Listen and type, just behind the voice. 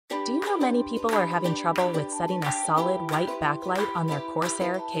Do you know many people are having trouble with setting a solid white backlight on their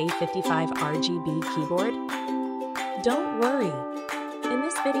Corsair K55 RGB keyboard? Don't worry. In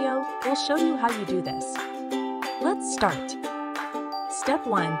this video, we'll show you how you do this. Let's start. Step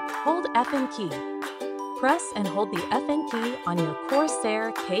 1. Hold FN key. Press and hold the FN key on your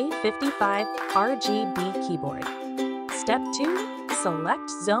Corsair K55 RGB keyboard. Step 2. Select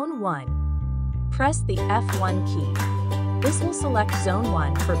Zone 1. Press the F1 key. This will select Zone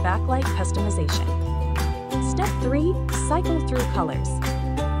 1 for backlight customization. Step 3. Cycle through colors.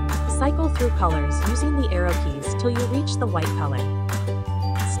 Cycle through colors using the arrow keys till you reach the white color.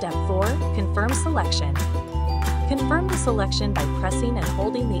 Step 4. Confirm selection. Confirm the selection by pressing and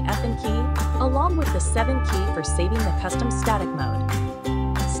holding the FN key along with the 7 key for saving the custom static mode.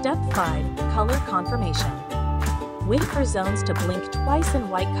 Step 5. Color confirmation. Wait for zones to blink twice in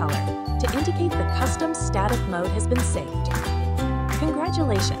white color to indicate the custom static mode has been saved.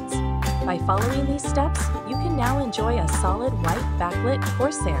 Congratulations! By following these steps, you can now enjoy a solid white backlit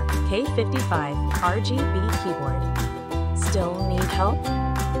Corsair K55 RGB keyboard. Still need help?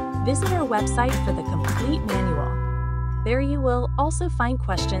 Visit our website for the complete manual. There you will also find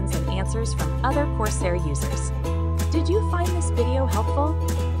questions and answers from other Corsair users. Did you find this video helpful?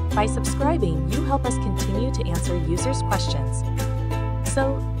 By subscribing, you help us continue to answer users' questions.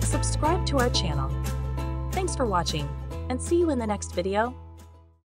 So, subscribe to our channel. Thanks for watching, and see you in the next video.